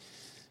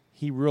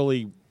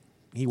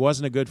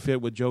wasn't a good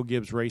fit with Joe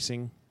Gibbs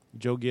Racing.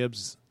 Joe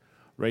Gibbs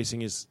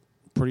Racing is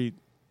pretty,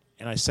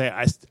 and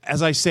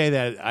as I say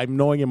that, I'm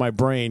knowing in my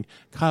brain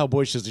Kyle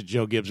Busch is at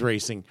Joe Gibbs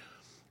Racing,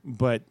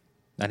 but.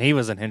 And he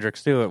was in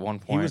Hendricks too at one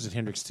point. He was at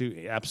Hendricks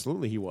too.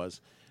 Absolutely, he was.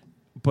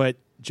 But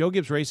Joe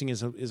Gibbs Racing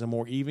is a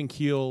more even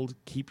keeled.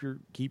 Keep your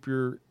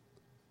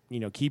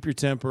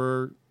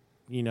temper.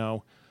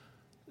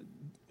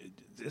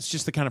 It's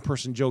just the kind of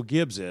person Joe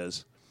Gibbs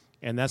is,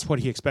 and that's what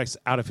he expects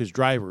out of his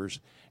drivers.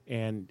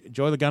 And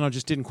Joey Logano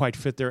just didn't quite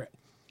fit there.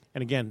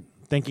 And again,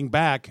 thinking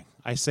back,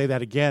 I say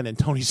that again. And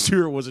Tony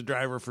Stewart was a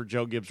driver for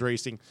Joe Gibbs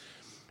Racing.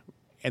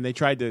 And they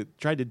tried to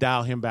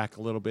dial him back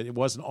a little bit. It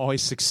wasn't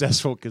always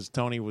successful because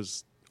Tony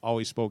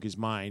always spoke his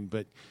mind.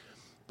 But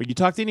you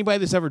talk to anybody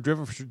that's ever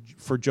driven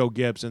for Joe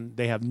Gibbs, and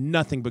they have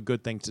nothing but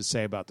good things to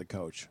say about the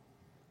coach.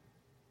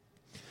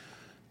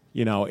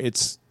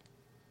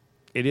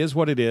 It is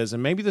what it is.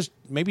 And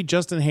maybe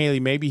Justin Haley,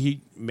 maybe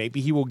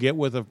he will get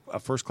with a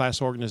first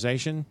class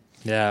organization.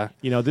 Yeah.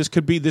 This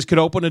could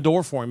open a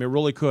door for him. It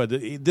really could.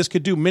 This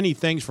could do many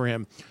things for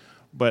him.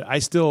 But I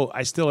still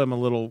am a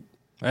little.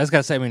 I just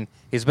gotta say, I mean,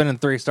 he's been in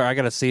 3-star. I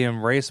gotta see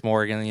him race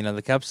more again,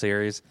 the Cup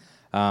Series,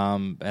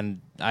 and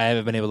I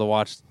haven't been able to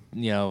watch,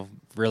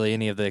 really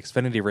any of the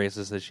Xfinity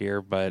races this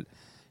year. But,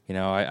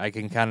 I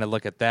can kind of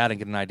look at that and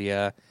get an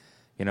idea.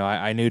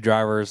 I knew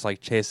drivers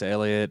like Chase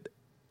Elliott,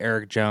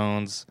 Eric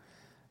Jones.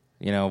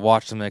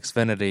 Watch them in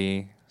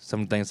Xfinity.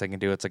 Some things they can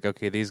do. It's like,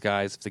 okay, these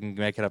guys, if they can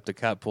make it up to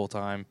Cup full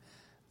time,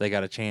 they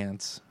got a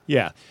chance.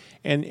 Yeah,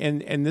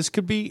 and this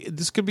could be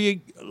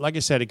like I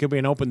said, it could be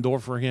an open door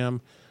for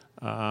him.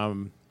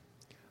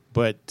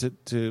 But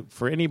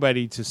for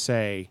anybody to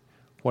say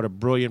what a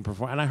brilliant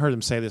performance, and I heard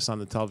him say this on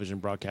the television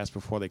broadcast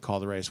before they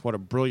called the race, what a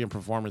brilliant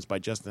performance by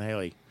Justin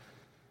Haley.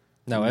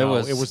 No,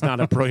 it was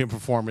not a brilliant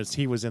performance.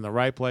 He was in the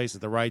right place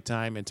at the right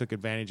time and took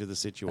advantage of the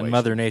situation. And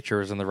Mother Nature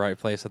was in the right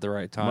place at the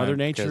right time. Mother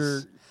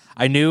Nature.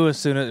 I knew as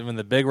soon as when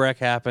the big wreck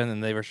happened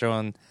and they were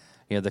showing,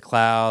 the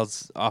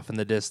clouds off in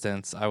the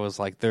distance, I was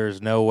like,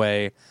 "There's no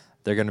way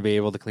they're going to be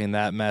able to clean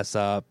that mess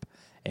up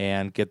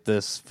and get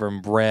this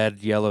from red,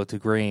 yellow to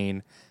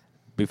green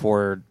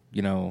before,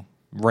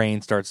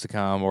 rain starts to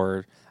come.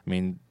 Or,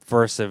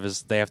 first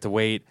they have to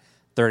wait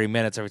 30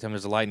 minutes every time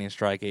there's a lightning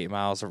strike 8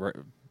 miles, in an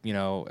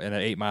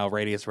 8-mile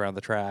radius around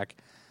the track.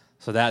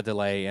 So that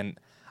delay. And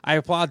I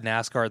applaud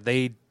NASCAR.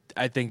 They,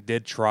 I think,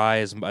 did try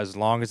as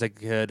long as they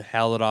could,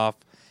 held it off,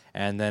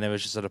 and then it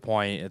was just at a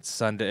point. It's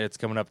Sunday. It's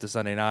coming up to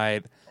Sunday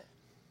night,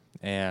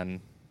 and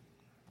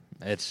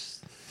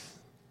it's.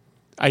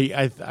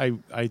 I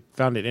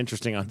found it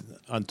interesting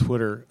on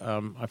Twitter.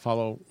 I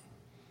follow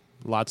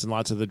lots and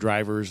lots of the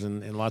drivers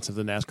and lots of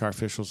the NASCAR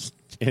officials,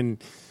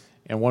 and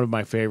one of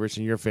my favorites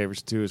and your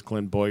favorites too is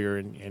Clint Boyer,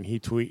 and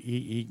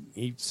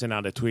he sent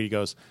out a tweet. He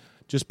goes,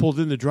 "Just pulled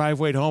in the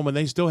driveway at home, and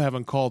they still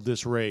haven't called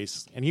this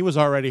race." And he was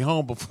already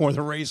home before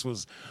the race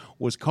was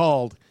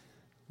called.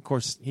 Of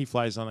course, he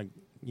flies on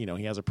he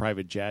has a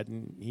private jet,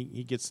 and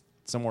he gets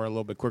somewhere a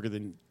little bit quicker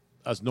than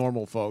us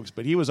normal folks.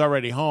 But he was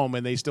already home,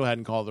 and they still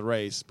hadn't called the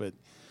race. But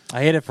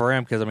I hate it for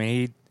him because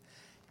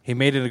he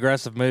made an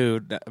aggressive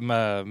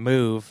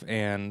move,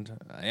 and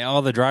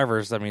all the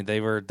drivers.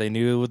 They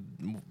knew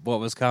what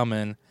was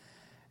coming,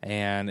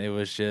 and it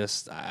was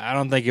just. I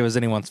don't think it was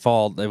anyone's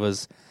fault. It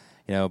was.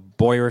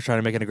 Boyer was trying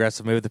to make an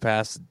aggressive move to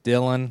pass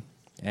Dillon,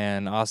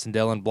 and Austin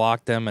Dillon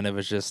blocked him, and it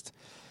was just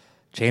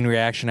chain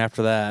reaction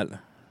after that.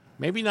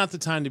 Maybe not the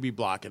time to be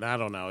blocking. I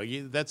don't know.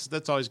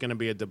 That's always going to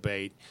be a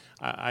debate.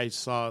 I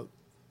saw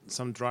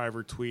some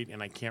driver tweet,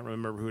 and I can't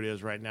remember who it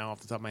is right now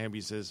off the top of my head. He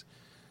says,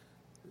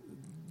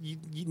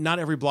 "Not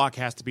every block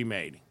has to be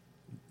made.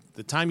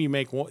 The time you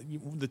make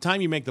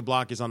the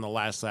block is on the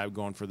last lap,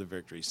 going for the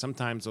victory.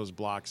 Sometimes those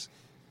blocks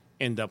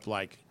end up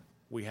like."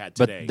 We had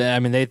today.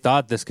 But, they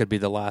thought this could be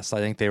the last. I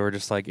think they were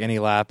just like any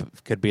lap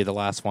could be the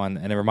last one.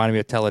 And it reminded me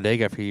of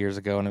Talladega a few years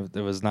ago, and it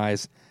was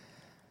nice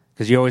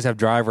because you always have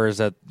drivers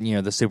at,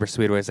 the super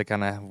speedways that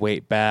kind of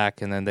wait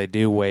back, and then they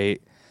do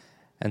wait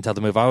until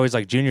the move. I always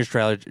like Junior's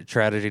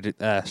strategy,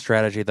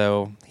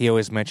 though. He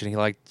always mentioned he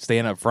liked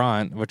staying up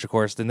front, which, of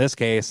course, in this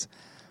case,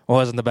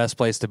 wasn't the best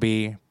place to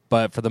be.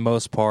 But for the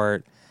most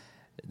part,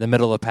 the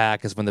middle of the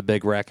pack is when the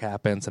big wreck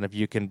happens, and if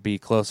you can be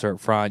closer up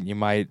front, you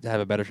might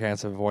have a better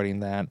chance of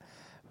avoiding that.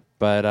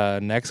 But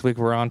next week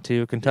we're on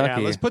to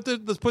Kentucky. Yeah, let's put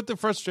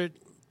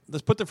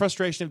the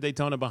frustration of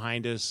Daytona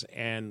behind us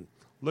and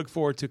look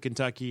forward to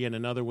Kentucky and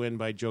another win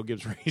by Joe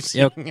Gibbs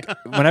Racing.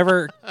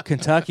 Whenever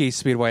Kentucky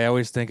Speedway,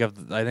 I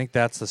think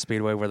that's the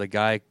speedway where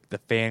the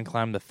fan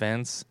climbed the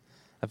fence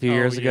a few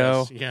years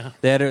ago. Yeah,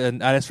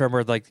 and I just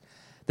remember they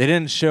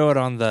didn't show it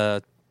on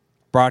the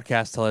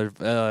broadcast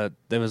television.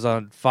 It was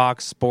on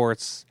Fox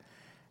Sports.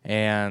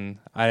 And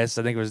I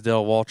think it was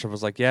Dale Waltrip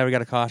was like, "Yeah, we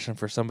got a caution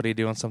for somebody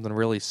doing something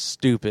really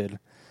stupid,"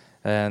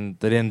 and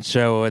they didn't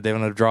show it. They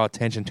wanted to draw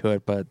attention to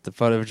it, but the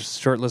photo was just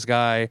a shirtless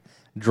guy,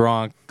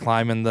 drunk,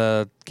 climbing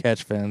the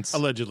catch fence,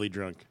 allegedly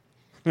drunk.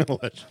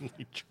 But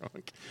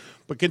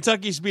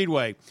Kentucky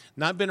Speedway,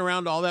 not been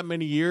around all that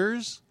many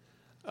years,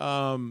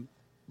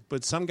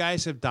 but some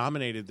guys have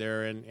dominated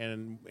there,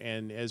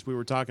 and as we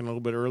were talking a little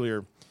bit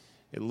earlier,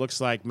 it looks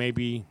like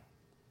maybe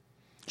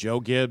Joe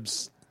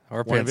Gibbs.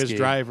 Or one Penske. of his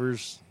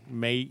drivers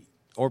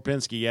or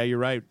Penske. Yeah, you're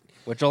right.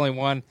 Which only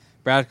one.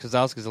 Brad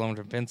Keselowski's alone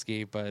from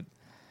Penske, but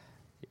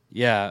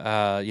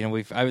yeah,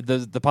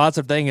 the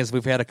positive thing is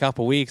we've had a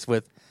couple weeks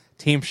with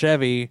Team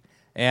Chevy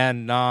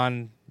and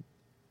non-Team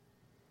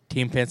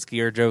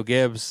Penske or Joe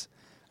Gibbs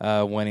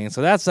winning.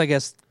 So that's, I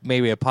guess,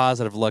 maybe a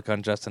positive look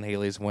on Justin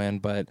Haley's win.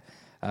 But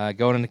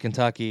going into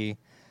Kentucky,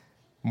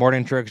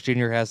 Martin Truex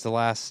Jr. has the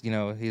last.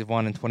 He's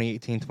won in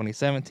 2018,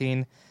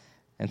 2017.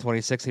 In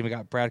 2016, we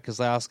got Brad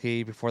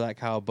Keselowski. Before that,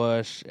 Kyle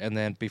Busch. And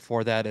then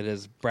before that, it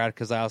is Brad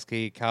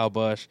Keselowski, Kyle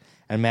Busch,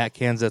 and Matt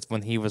Kenseth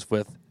when he was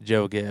with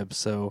Joe Gibbs.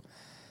 So,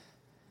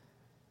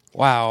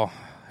 wow.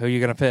 Who are you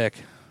going to pick?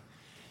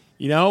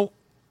 I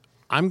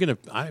am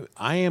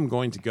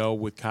going to go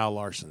with Kyle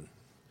Larson.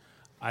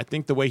 I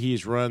think the way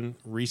he's run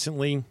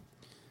recently,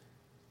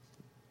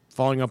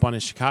 following up on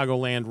his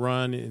Chicagoland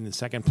run in the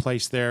second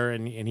place there,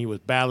 and he was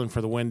battling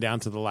for the win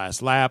down to the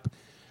last lap.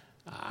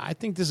 I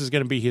think this is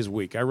going to be his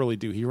week. I really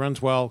do. He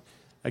runs well.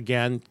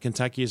 Again,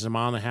 Kentucky is a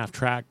mile-and-a-half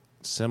track,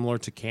 similar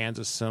to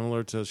Kansas,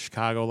 similar to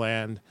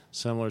Chicagoland,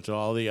 similar to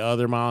all the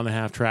other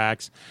mile-and-a-half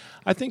tracks.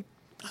 I think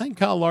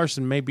Kyle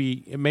Larson may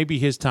be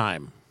his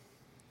time.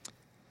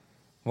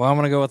 Well, I'm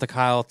going to go with the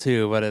Kyle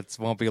too, but it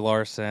won't be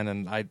Larson.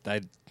 And I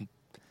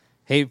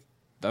hate.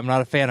 I'm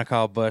not a fan of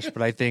Kyle Busch,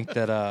 but I think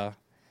that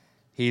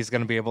he's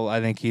going to be able. I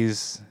think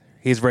he's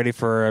ready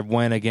for a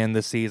win again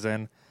this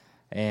season.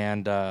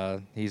 And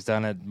he's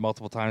done it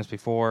multiple times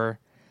before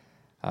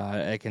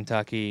at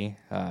Kentucky.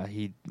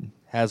 He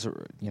has,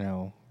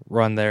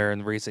 run there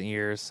in recent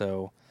years.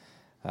 So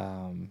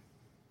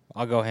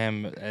I'll go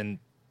him. And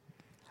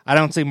I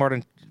don't see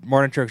Martin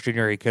Truex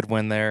Jr. He could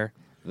win there,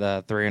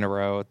 the 3 in a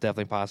row.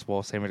 Definitely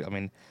possible.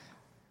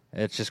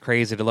 It's just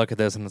crazy to look at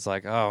this and it's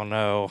like, oh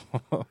no,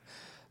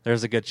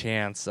 there's a good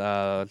chance.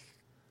 But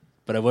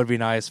it would be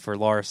nice for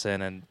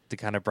Larson and to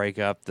kind of break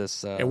up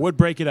this. It would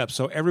break it up.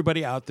 So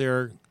everybody out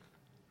there,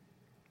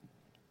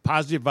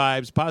 Positive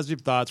vibes,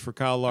 positive thoughts for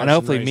Kyle Larson. And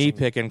hopefully Racing. me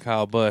picking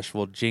Kyle Busch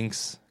will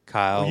jinx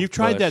Kyle. Well, you've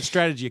tried that Busch.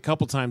 strategy a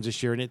couple times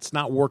this year, and it's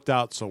not worked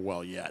out so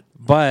well yet.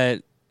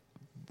 But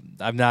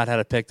I've not had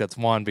a pick that's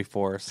won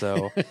before,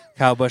 so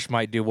Kyle Busch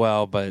might do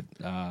well, but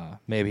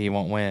maybe he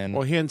won't win.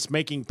 Well, hence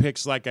making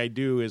picks like I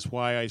do is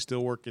why I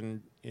still work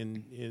in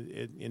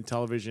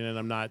television, and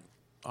I'm not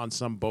on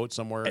some boat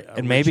somewhere.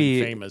 And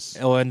maybe famous.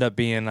 it'll end up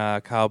being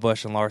Kyle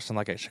Busch and Larson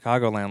like at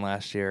Chicagoland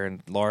last year,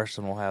 and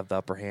Larson will have the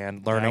upper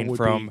hand, learning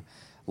from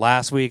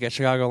last week at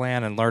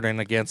Chicagoland and learning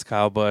against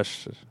Kyle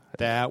Busch.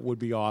 That would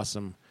be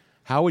awesome.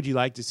 How would you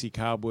like to see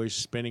Kyle Busch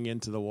spinning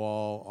into the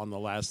wall on the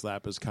last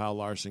lap as Kyle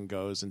Larson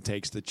goes and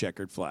takes the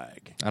checkered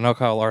flag? I know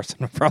Kyle Larson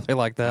would probably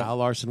like that. Kyle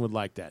Larson would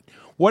like that.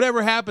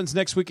 Whatever happens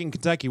next week in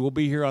Kentucky, we'll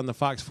be here on the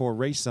Fox 4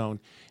 Race Zone,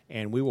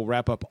 and we will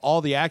wrap up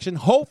all the action.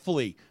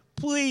 Hopefully,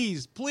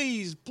 please,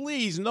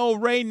 no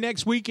rain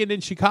next weekend in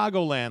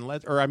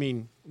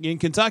Chicagoland. In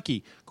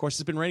Kentucky. Of course,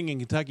 it's been raining in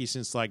Kentucky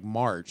since like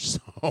March.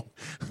 So,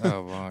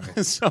 Oh, boy.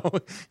 so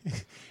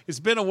it's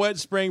been a wet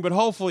spring, but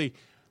hopefully,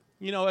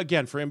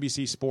 again, for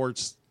NBC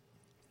Sports,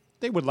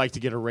 they would like to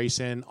get a race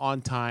in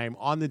on time,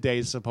 on the day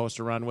it's supposed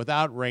to run,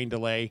 without rain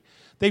delay.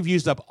 They've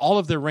used up all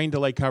of their rain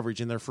delay coverage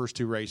in their first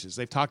two races.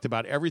 They've talked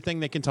about everything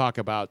they can talk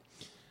about.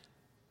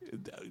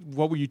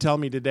 What were you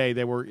telling me today?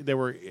 They were just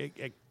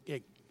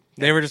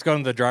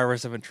going to the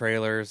driver's event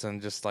trailers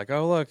and just like,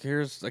 oh, look,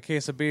 here's a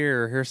case of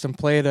beer. Here's some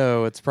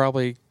Play-Doh. It's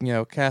probably,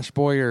 Cash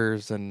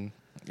Boyers. And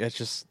it's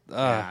just...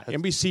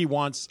 NBC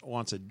wants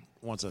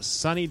a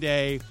sunny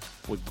day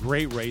with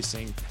great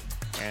racing,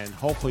 and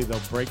hopefully they'll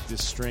break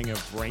this string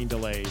of rain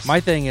delays. My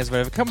thing is,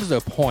 but if it comes to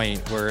a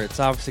point where it's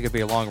obviously going to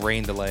be a long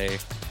rain delay,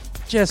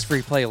 just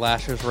replay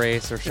last year's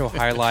race or show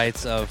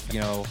highlights of,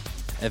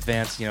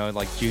 events,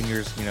 like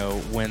juniors,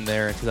 win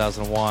there in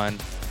 2001.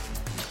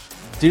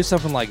 Do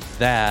something like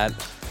that,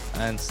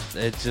 and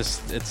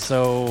it's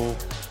so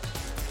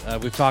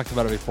we've talked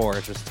about it before.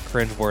 It's just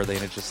cringeworthy,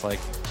 and it's just like,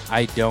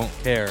 I don't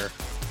care.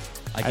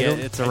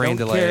 It's a rain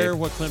delay. I don't care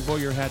what Clint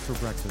Boyer had for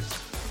breakfast.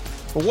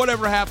 But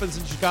whatever happens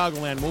in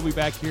Chicagoland, we'll be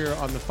back here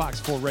on the Fox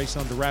 4 Race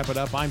Zone to wrap it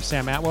up. I'm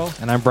Sam Atwell.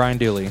 And I'm Brian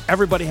Dooley.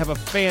 Everybody have a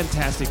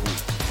fantastic week.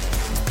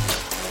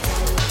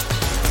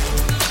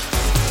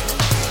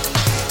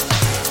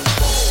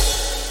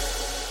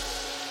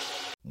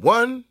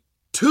 One,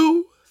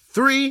 two,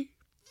 3,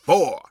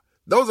 4.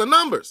 Those are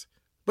numbers,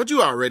 but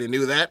you already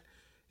knew that.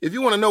 If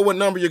you want to know what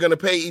number you're going to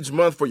pay each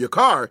month for your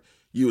car,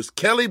 use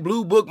Kelley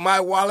Blue Book My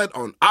Wallet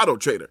on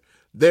AutoTrader.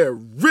 They're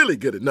really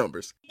good at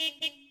numbers.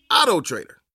 AutoTrader.